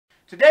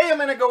Today I'm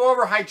going to go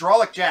over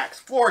hydraulic jacks,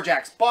 floor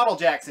jacks, bottle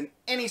jacks, and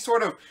any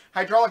sort of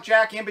hydraulic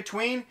jack in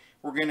between.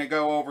 We're going to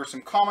go over some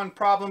common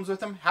problems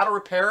with them, how to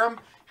repair them,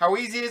 how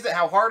easy is it,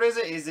 how hard is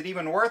it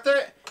even worth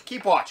it?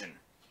 Keep watching.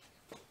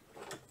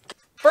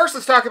 First,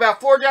 let's talk about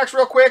floor jacks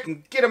real quick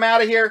and get them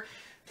out of here.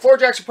 Floor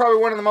jacks are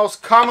probably one of the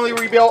most commonly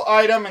rebuilt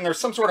items, and there's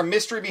some sort of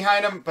mystery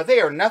behind them, but they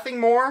are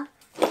nothing more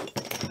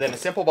than a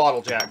simple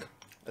bottle jack.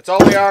 That's all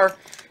they are,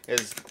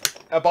 is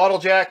a bottle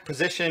jack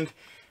positioned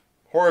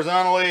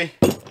horizontally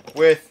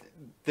with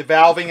the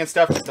valving and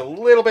stuff just a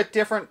little bit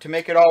different to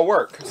make it all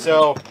work.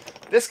 So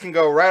this can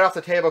go right off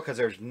the table because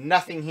there's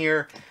nothing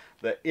here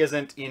that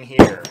isn't in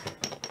here.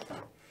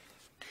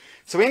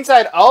 So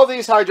inside all of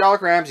these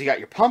hydraulic rams, you got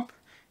your pump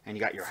and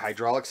you got your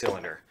hydraulic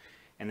cylinder.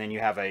 And then you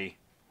have a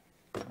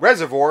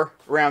reservoir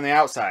around the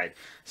outside.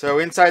 So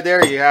inside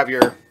there you have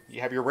your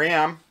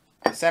ram,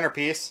 the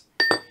centerpiece,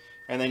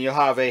 and then you'll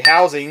have a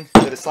housing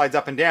that it slides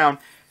up and down,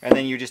 and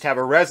then you just have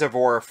a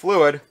reservoir of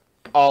fluid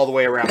all the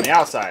way around the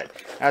outside.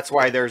 That's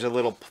why there's a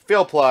little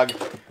fill plug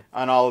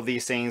on all of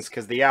these things,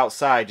 because the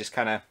outside just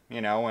kind of,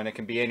 and it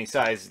can be any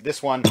size.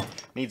 This one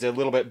needs a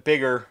little bit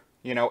bigger,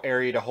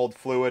 area to hold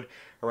fluid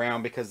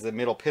around because the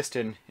middle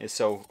piston is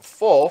so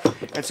full.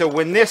 And so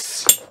when the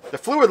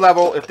fluid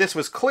level, if this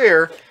was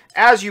clear,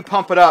 as you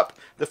pump it up,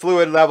 the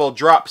fluid level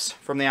drops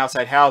from the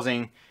outside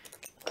housing,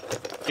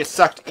 gets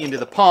sucked into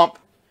the pump,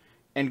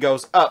 and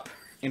goes up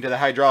into the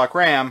hydraulic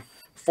ram,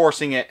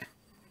 forcing it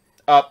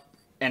up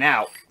and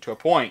out to a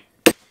point.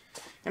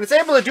 And it's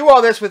able to do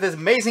all this with this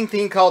amazing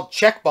thing called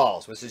check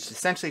balls, which is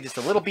essentially just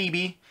a little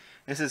BB.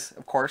 This is,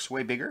 of course,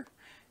 way bigger,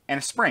 and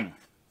a spring.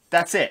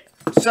 That's it.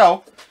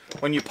 So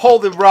when you pull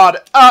the rod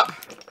up,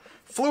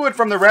 fluid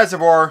from the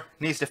reservoir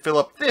needs to fill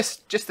up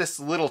just this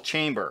little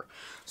chamber.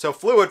 So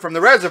fluid from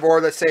the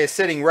reservoir, let's say, is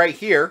sitting right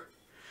here,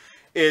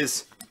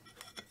 is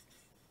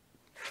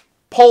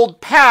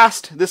pulled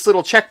past this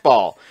little check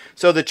ball.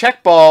 So the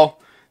check ball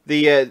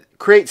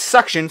creates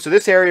suction. So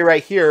this area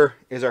right here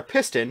is our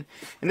piston,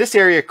 and this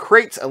area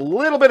creates a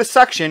little bit of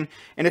suction,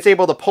 and it's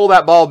able to pull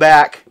that ball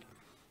back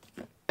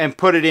and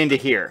put it into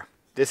here.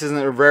 This isn't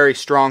a very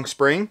strong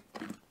spring.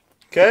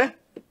 Okay?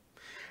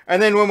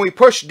 And then when we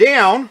push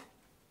down,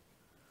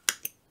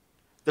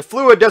 the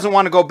fluid doesn't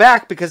want to go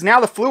back because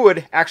now the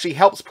fluid actually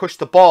helps push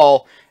the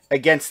ball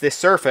against this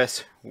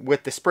surface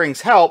with the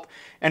spring's help,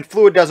 and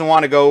fluid doesn't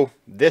want to go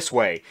this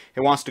way.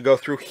 It wants to go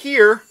through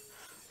here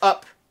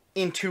up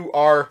into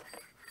our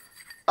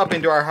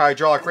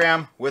hydraulic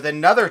ram with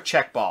another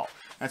check ball.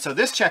 And so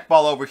this check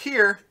ball over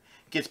here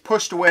gets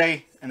pushed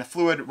away and the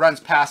fluid runs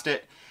past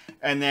it,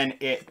 and then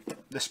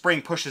the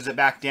spring pushes it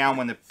back down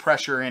when the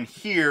pressure in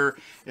here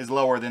is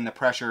lower than the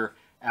pressure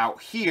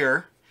out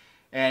here.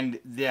 And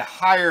the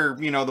higher,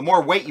 the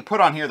more weight you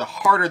put on here, the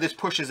harder this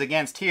pushes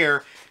against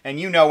here. And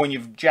when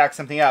you've jacked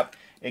something up,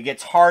 it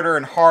gets harder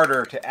and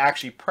harder to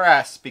actually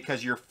press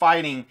because you're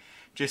fighting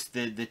just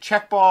the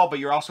check ball, but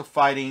you're also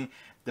fighting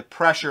the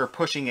pressure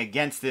pushing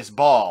against this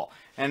ball.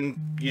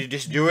 And you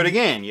just do it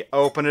again. You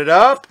open it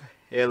up,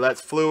 it lets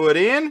fluid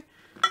in,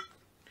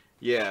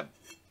 you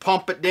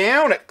pump it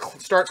down, it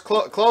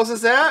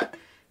closes that,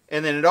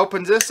 and then it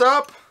opens this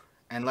up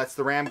and lets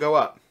the ram go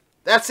up.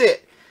 That's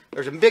it.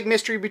 There's a big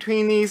mystery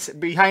behind these,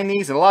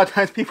 and a lot of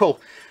times people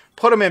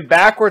put them in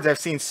backwards. I've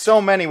seen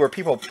so many where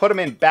people put them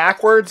in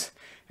backwards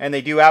and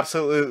they do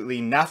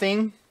absolutely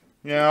nothing.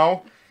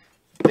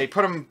 They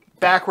put them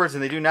backwards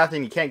and they do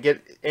nothing. You can't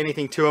get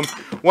anything to them.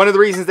 One of the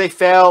reasons they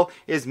fail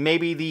is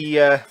maybe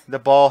the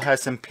ball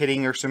has some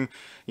pitting or some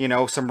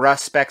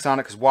rust specks on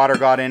it because water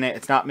got in it.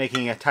 It's not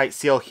making a tight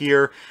seal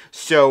here.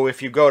 So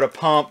if you go to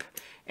pump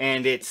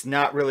and it's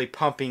not really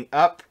pumping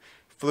up,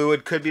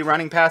 fluid could be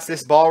running past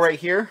this ball right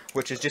here,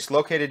 which is just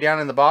located down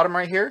in the bottom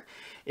right here.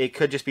 It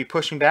could just be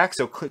pushing back.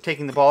 So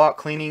taking the ball out,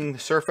 cleaning the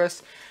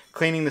surface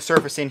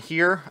in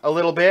here a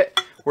little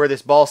bit where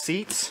this ball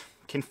seats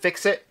can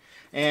fix it.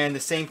 And the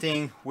same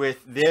thing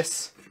with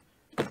this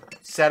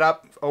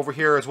setup over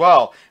here as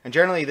well. And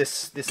generally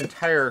this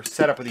entire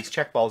setup of these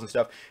check balls and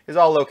stuff is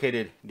all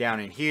located down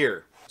in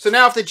here. So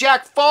now if the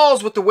jack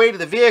falls with the weight of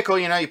the vehicle,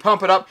 you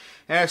pump it up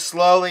and it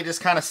slowly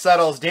just kind of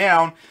settles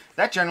down.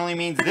 That generally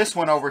means this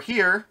one over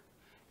here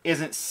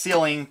isn't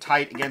sealing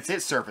tight against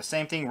its surface.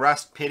 Same thing,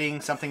 rust, pitting,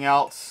 something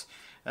else,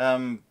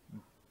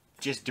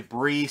 just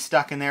debris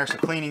stuck in there. So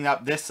cleaning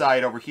up this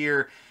side over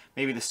here,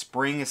 maybe the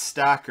spring is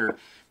stuck or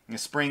the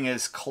spring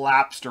is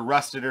collapsed or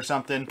rusted or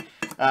something.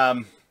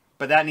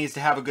 But that needs to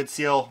have a good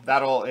seal.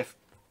 That'll, if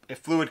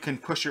fluid can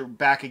push it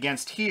back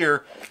against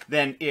here,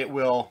 then it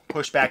will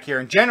push back here.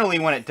 And generally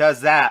when it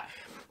does that,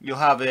 you'll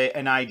have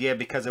an idea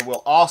because it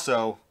will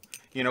also,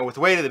 with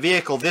the weight of the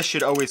vehicle, this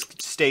should always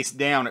stay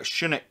down. It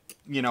shouldn't,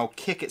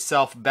 kick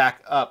itself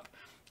back up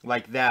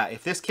like that.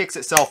 If this kicks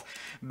itself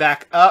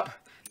back up,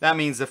 that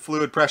means the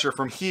fluid pressure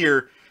from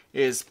here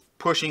is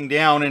pushing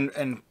down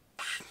and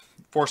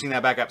forcing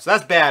that back up. So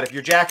that's bad. If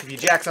you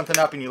jack something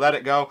up and you let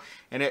it go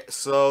and it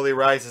slowly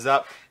rises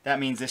up, that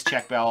means this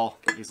check ball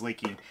is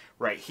leaking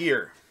right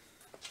here.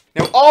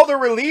 Now all the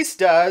release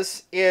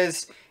does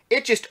is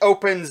it just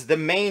opens the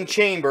main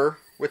chamber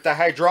with the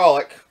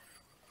hydraulic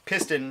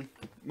piston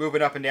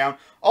moving up and down,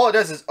 all it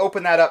does is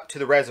open that up to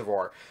the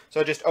reservoir. So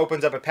it just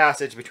opens up a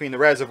passage between the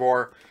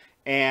reservoir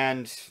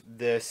and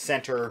the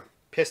center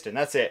piston.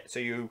 That's it. So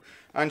you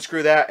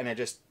unscrew that and it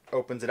just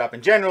opens it up.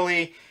 And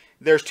generally,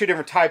 there's two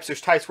different types.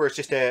 There's types where it's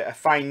just a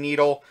fine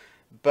needle,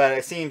 but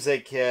it seems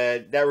like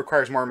that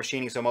requires more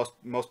machining. So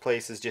most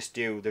places just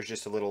do. There's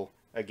just a little,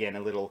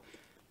 again,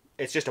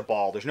 it's just a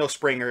ball. There's no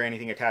spring or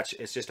anything attached.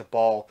 It's just a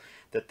ball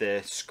that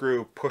the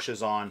screw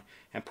pushes on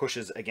and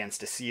pushes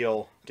against a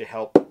seal to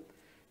help,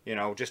 you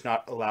know, just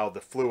not allow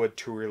the fluid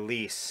to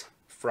release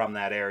from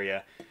that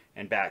area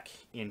and back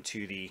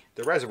into the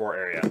reservoir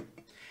area.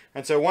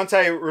 And so once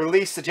I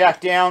release the jack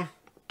down,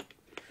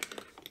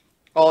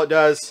 all it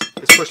does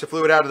is push the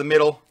fluid out of the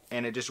middle,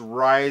 and it just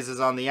rises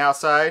on the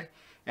outside,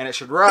 and it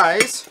should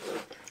rise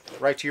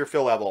right to your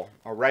fill level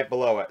or right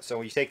below it. So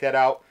when you take that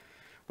out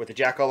with the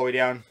jack all the way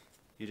down,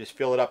 you just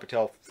fill it up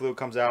until fluid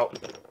comes out,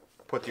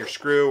 put your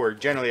screw, or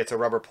generally it's a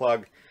rubber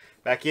plug,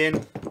 back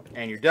in,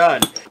 and you're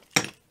done.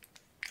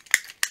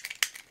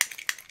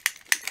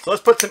 So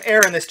let's put some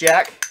air in this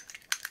jack.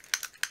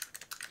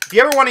 If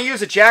you ever want to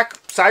use a jack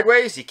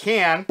sideways, you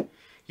can.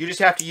 You just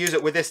have to use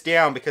it with this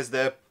down because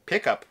the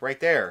pickup right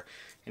there,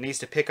 it needs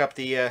to pick up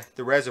the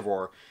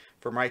reservoir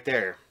from right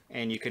there.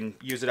 And you can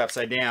use it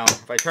upside down.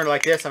 If I turn it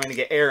like this, I'm going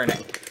to get air in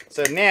it.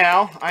 So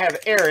now I have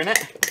air in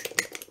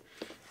it.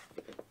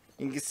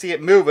 You can see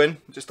it moving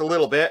just a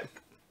little bit.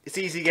 It's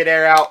easy to get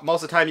air out.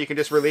 Most of the time you can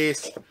just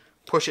release,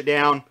 push it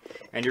down,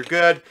 and you're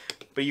good.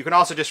 But you can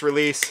also just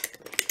release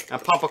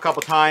and pump a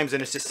couple times,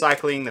 and it's just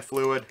cycling the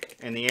fluid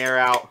and the air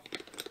out.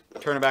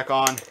 Turn it back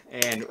on,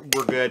 and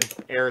we're good.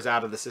 Air is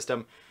out of the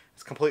system.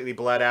 It's completely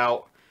bled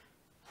out.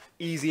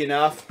 Easy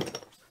enough.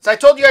 So I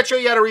told you I'd show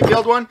you how to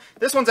rebuild one.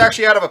 This one's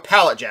actually out of a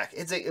pallet jack.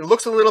 It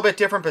looks a little bit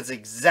different, but it's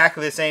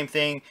exactly the same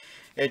thing.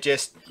 It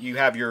just, you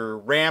have your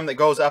ram that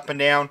goes up and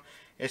down.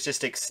 It's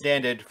just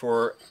extended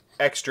for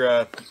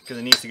extra, because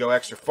it needs to go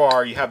extra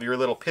far. You have your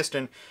little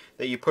piston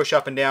that you push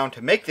up and down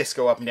to make this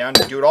go up and down.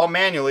 You do it all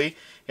manually.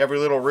 You have your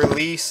little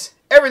release.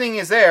 Everything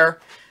is there.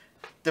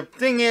 The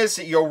thing is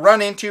that you'll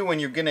run into when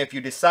you're if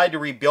you decide to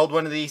rebuild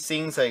one of these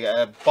things, like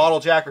a bottle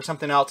jack or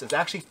something else, it's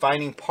actually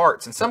finding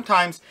parts. And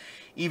sometimes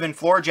even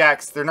floor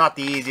jacks, they're not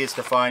the easiest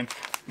to find.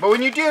 But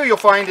when you do, you'll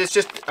find it's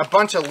just a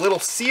bunch of little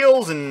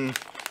seals, and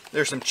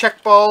there's some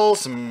check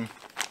balls, and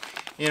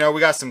you know, we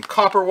got some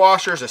copper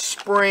washers, a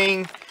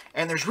spring,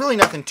 and there's really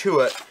nothing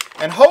to it.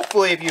 And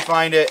hopefully if you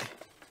find it,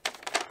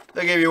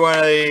 they'll give you one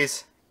of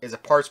these as a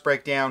parts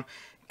breakdown.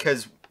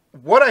 Because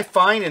what I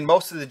find in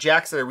most of the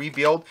jacks that I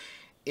rebuild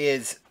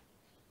is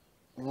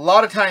a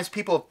lot of times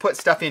people have put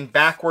stuff in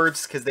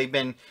backwards because they've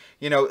been,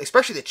 you know,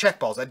 especially the check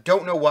balls. I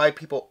don't know why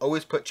people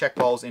always put check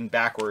balls in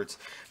backwards,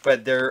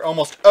 but they're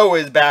almost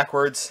always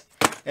backwards.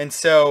 And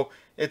so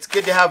it's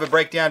good to have a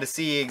breakdown to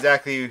see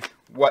exactly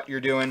what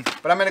you're doing.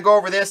 But I'm going to go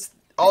over this.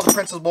 All the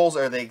principles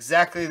are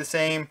exactly the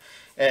same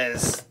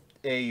as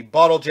a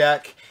bottle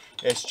jack.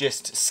 It's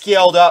just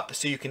scaled up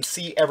so you can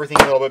see everything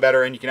a little bit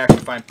better, and you can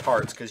actually find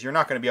parts, because you're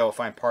not going to be able to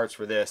find parts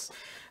for this.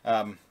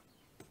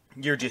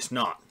 You're just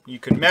not. You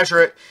could measure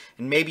it,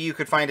 and maybe you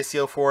could find a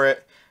seal for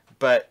it,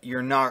 but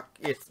you're not.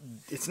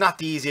 It's not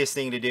the easiest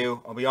thing to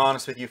do. I'll be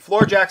honest with you.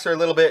 Floor jacks are a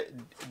little bit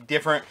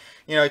different,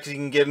 you know, because you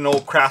can get an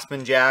old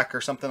Craftsman jack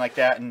or something like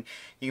that, and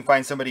you can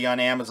find somebody on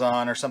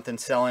Amazon or something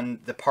selling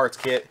the parts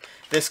kit.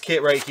 This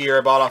kit right here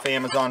I bought off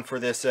Amazon for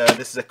this.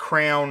 This is a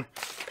Crown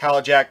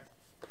Pallet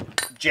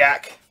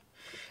jack,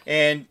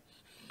 and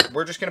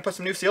we're just gonna put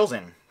some new seals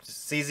in.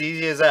 It's as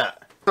easy as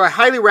that. So I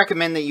highly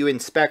recommend that you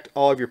inspect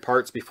all of your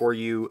parts before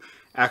you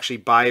actually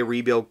buy a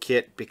rebuild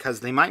kit, because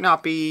they might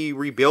not be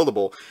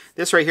rebuildable.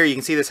 This right here, you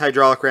can see this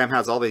hydraulic ram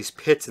has all these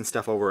pits and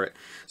stuff over it.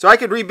 So I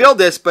could rebuild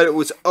this, but it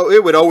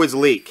would always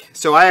leak.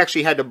 So I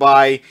actually had to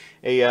buy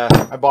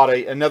I bought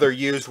another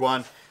used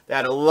one that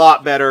had a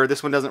lot better.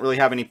 This one doesn't really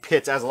have any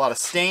pits, it has a lot of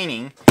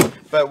staining,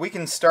 but we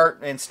can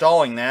start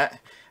installing that.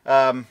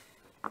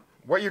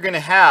 What you're going to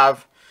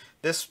have,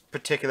 this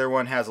particular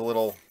one has a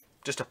little,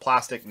 just a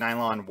plastic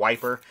nylon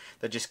wiper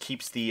that just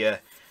keeps the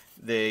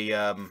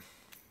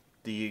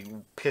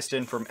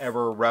piston from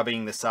ever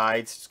rubbing the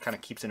sides. Just kind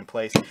of keeps it in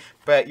place.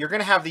 But you're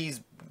going to have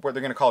these, what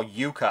they're going to call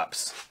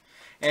U-cups.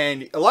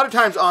 And a lot of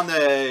times on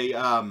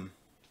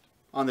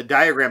the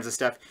diagrams and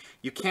stuff,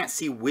 you can't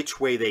see which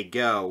way they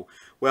go.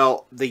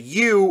 Well, the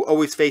U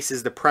always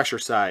faces the pressure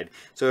side.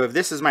 So if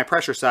this is my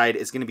pressure side,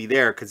 it's going to be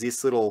there, because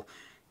this little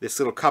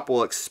cup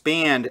will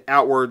expand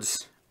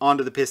outwards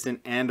onto the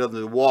piston and onto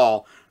the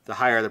wall the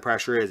higher the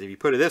pressure is. If you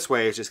put it this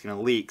way, it's just going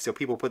to leak. So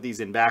people put these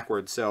in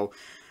backwards. So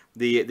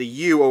the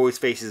U always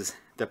faces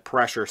the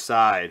pressure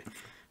side.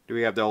 Do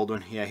we have the old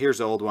one? Yeah, here's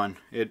the old one.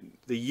 The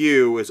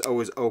U is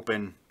always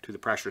open to the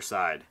pressure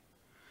side.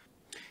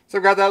 So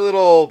I've got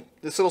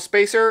this little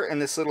spacer and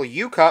this little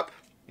U cup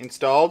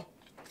installed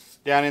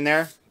down in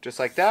there, just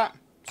like that.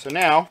 So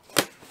now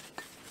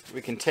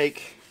we can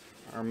take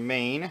our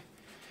main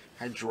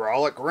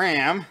hydraulic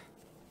ram,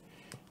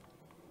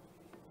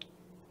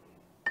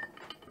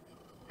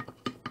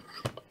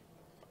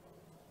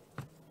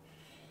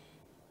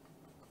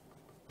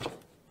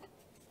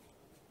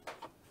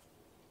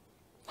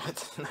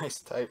 That's a nice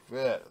tight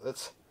fit.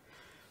 That's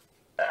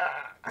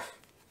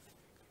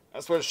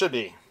what it should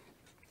be.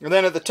 And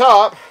then at the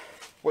top,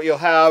 what you'll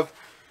have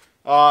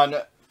on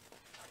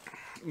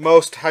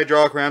most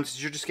hydraulic rams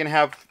is you're just going to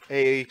have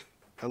a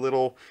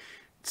little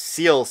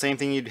seal. Same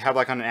thing you'd have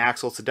like on an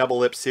axle. It's a double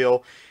lip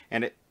seal,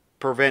 and it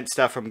prevents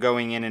stuff from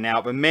going in and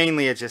out. But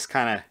mainly it just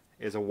kind of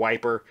is a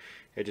wiper.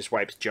 It just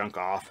wipes junk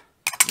off.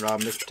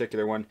 This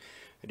particular one,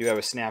 I do have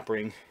a snap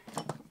ring.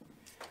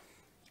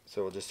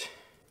 So we'll just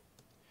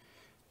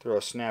throw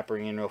a snap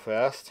ring in real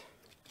fast.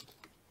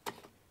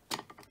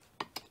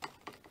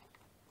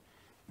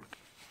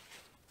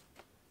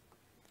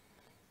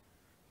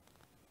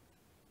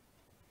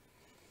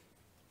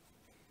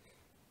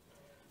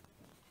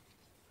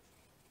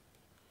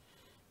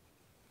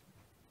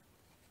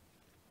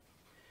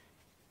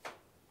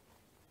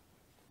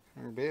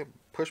 I'll be able to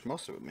push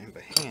most of it maybe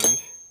by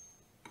hand.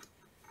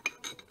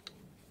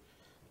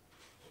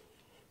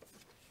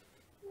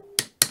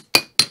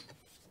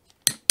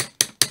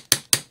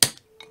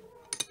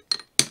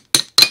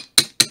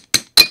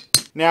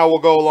 Now we'll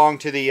go along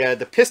to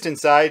the piston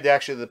side,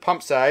 actually the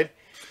pump side.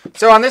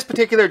 So on this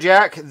particular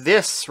jack,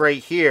 this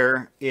right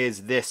here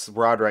is this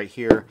rod right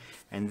here,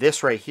 and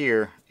this right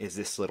here is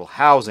this little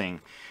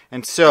housing.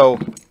 And so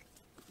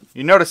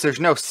you notice there's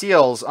no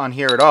seals on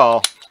here at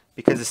all,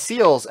 because the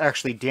seal's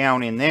actually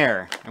down in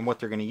there. And what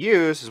they're going to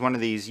use is one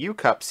of these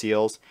U-cup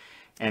seals,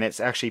 and it's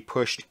actually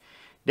pushed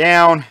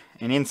down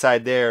and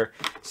inside there.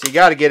 So you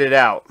got to get it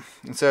out.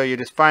 And so you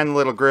just find the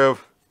little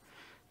groove.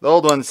 The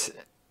old one's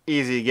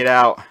easy to get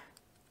out.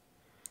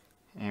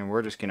 And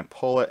we're just going to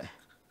pull it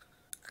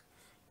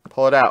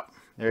out.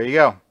 There you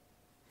go.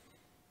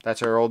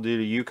 That's our old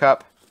duty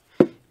U-cup.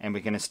 And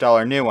we can install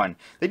our new one.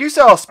 They do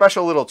sell a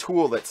special little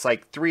tool that's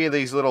like 3 of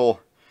these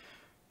little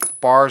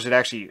bars that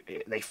actually,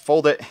 they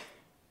fold it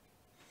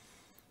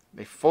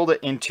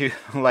into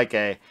like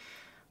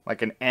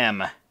an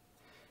M.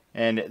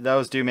 And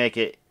those do make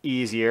it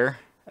easier.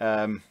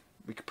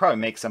 We could probably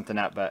make something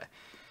up, but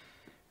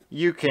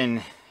you can,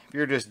 if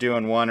you're just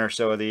doing one or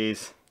so of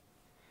these,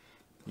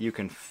 you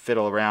can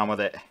fiddle around with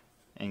it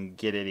and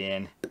get it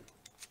in.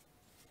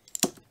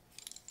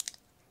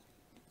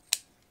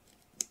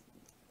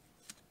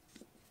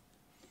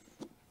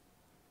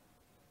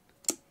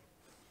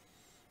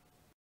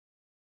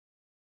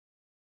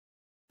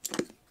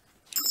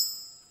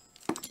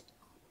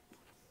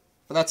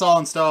 But that's all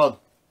installed.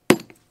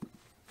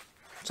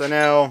 So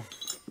now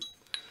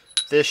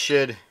this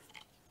should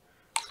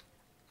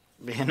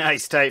be a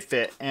nice tight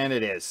fit, and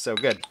it is. So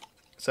good.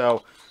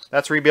 So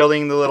that's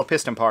rebuilding the little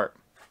piston part.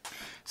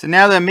 So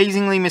now the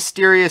amazingly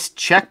mysterious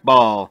check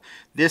ball.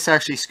 This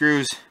actually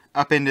screws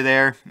up into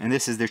there, and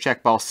this is their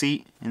check ball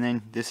seat, and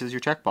then this is your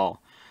check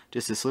ball.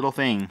 Just this little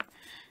thing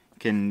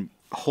can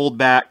hold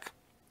back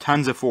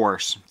tons of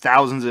force,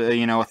 thousands of,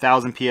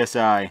 1,000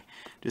 psi.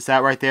 Just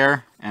that right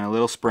there, and a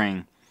little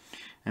spring.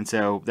 And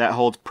so that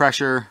holds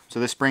pressure. So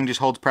this spring just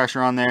holds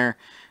pressure on there,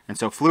 and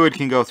so fluid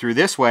can go through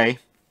this way,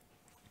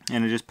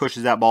 and it just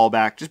pushes that ball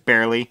back just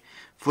barely.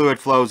 Fluid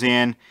flows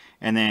in,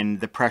 and then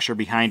the pressure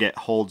behind it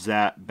holds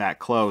that back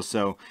closed.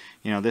 So,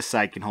 this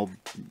side can hold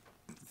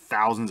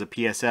thousands of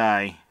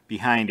psi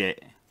behind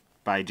it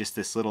by just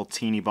this little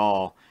teeny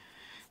ball.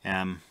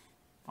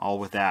 All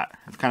with that.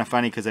 It's kind of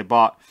funny because I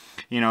bought,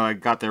 I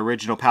got the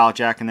original pallet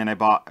jack, and then I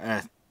bought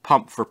a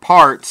pump for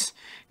parts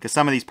because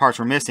some of these parts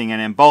were missing,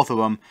 and in both of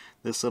them,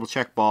 this little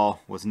check ball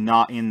was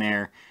not in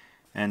there.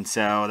 And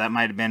so that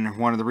might have been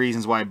one of the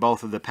reasons why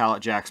both of the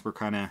pallet jacks were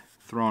kind of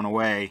thrown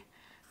away,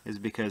 is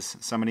because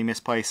somebody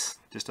misplaced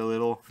just a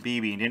little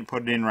BB and didn't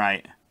put it in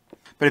right.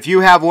 But if you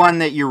have one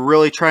that you're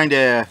really trying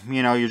to,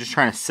 you're just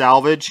trying to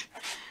salvage,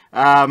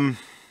 a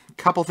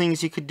couple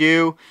things you could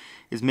do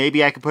is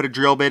maybe I could put a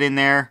drill bit in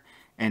there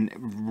and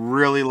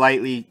really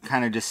lightly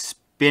kind of just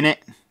spin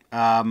it.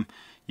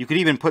 You could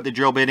even put the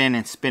drill bit in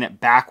and spin it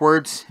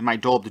backwards. It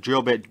might dull up the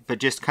drill bit, but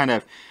just kind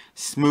of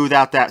smooth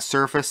out that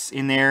surface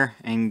in there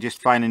and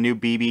just find a new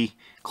BB.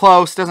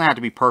 Close, doesn't have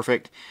to be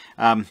perfect.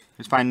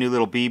 Just find a new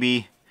little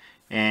BB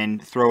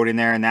and throw it in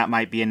there, and that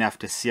might be enough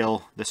to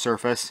seal the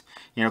surface.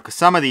 Because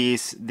some of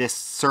these, this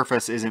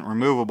surface isn't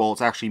removable.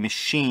 It's actually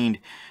machined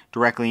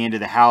directly into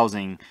the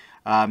housing.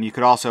 You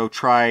could also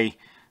try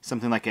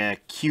something like a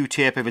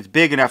Q-tip. If it's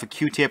big enough, a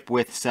Q-tip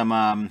with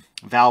some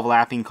valve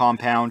lapping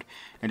compound,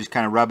 and just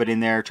kind of rub it in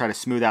there, try to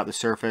smooth out the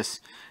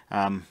surface,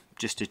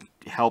 just to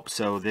help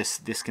so this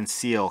can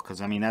seal. Because,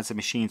 that's a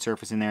machine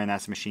surface in there, and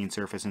that's a machine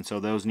surface, and so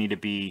those need to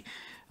be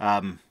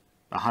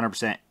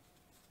 100%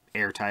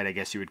 airtight, I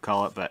guess you would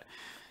call it, but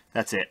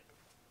that's it.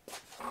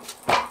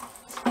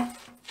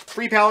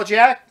 Free pallet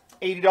jack,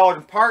 $80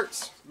 in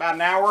parts, about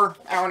an hour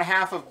and a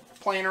half of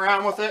playing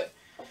around with it.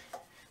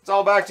 It's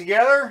all back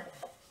together,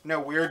 no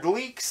weird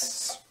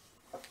leaks,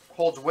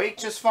 holds weight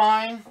just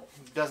fine,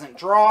 doesn't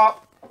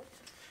drop,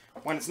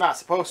 when it's not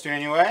supposed to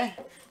anyway,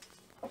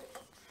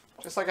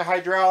 just like a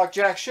hydraulic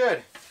jack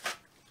should.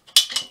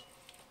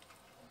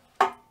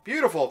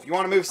 Beautiful. If you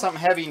want to move something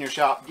heavy in your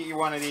shop, get you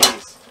one of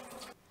these.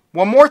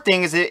 One more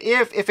thing is that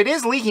if it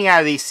is leaking out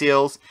of these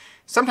seals,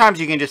 sometimes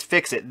you can just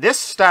fix it. This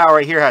style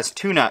right here has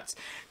 2 nuts.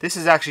 This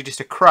is actually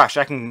just a crush.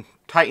 I can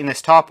tighten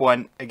this top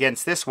one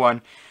against this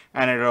one,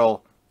 and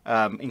it'll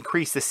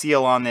increase the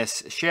seal on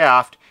this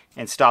shaft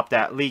and stop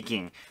that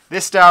leaking.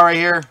 This style right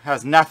here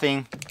has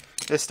nothing.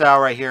 This style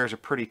right here is a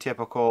pretty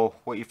typical,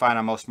 what you find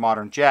on most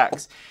modern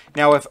jacks.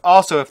 Now if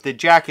the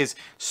jack is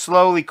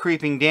slowly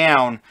creeping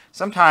down,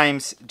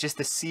 sometimes just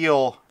the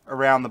seal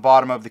around the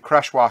bottom of the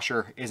crush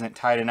washer isn't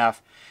tight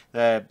enough.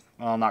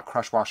 Well, not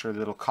crush washer, the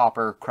little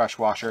copper crush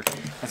washer.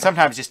 And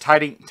sometimes just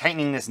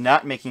tightening this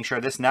nut, making sure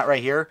this nut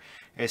right here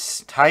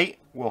is tight,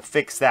 will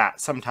fix that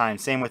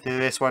sometimes. Same with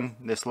this one.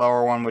 This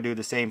lower one would do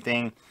the same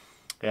thing.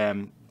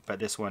 But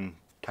this one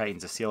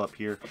tightens the seal up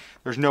here.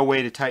 There's no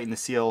way to tighten the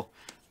seal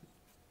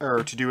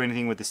or to do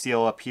anything with the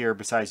seal up here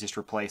besides just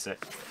replace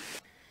it.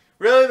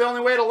 Really, the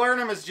only way to learn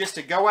them is just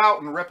to go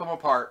out and rip them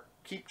apart.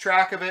 Keep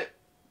track of it.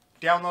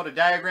 Download a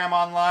diagram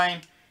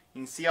online.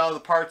 You can see all the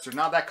parts. They're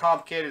not that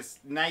complicated. It's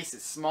nice,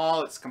 it's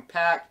small, it's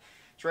compact.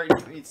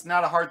 It's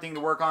not a hard thing to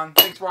work on.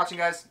 Thanks for watching,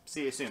 guys.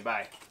 See you soon.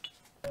 Bye.